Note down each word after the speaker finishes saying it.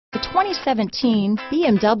2017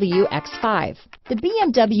 BMW X5. The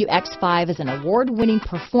BMW X5 is an award-winning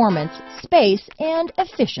performance, space, and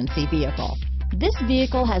efficiency vehicle. This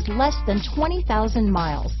vehicle has less than 20,000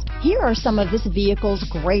 miles. Here are some of this vehicle's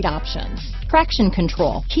great options: traction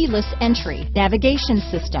control, keyless entry, navigation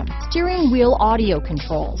system, steering wheel audio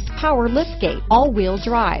controls, power liftgate, all-wheel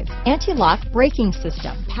drive, anti-lock braking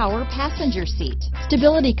system, power passenger seat,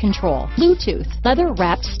 stability control, Bluetooth,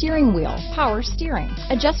 leather-wrapped steering wheel, power steering,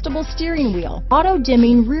 adjustable steering wheel,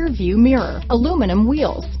 auto-dimming rear-view mirror, aluminum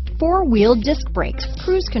wheels, four-wheel disc brakes,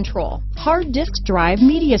 cruise control, hard disk drive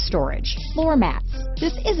media storage, floor mats.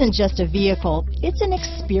 This isn't just a vehicle, it's an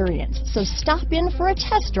experience, so stop in for a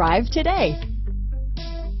test drive today.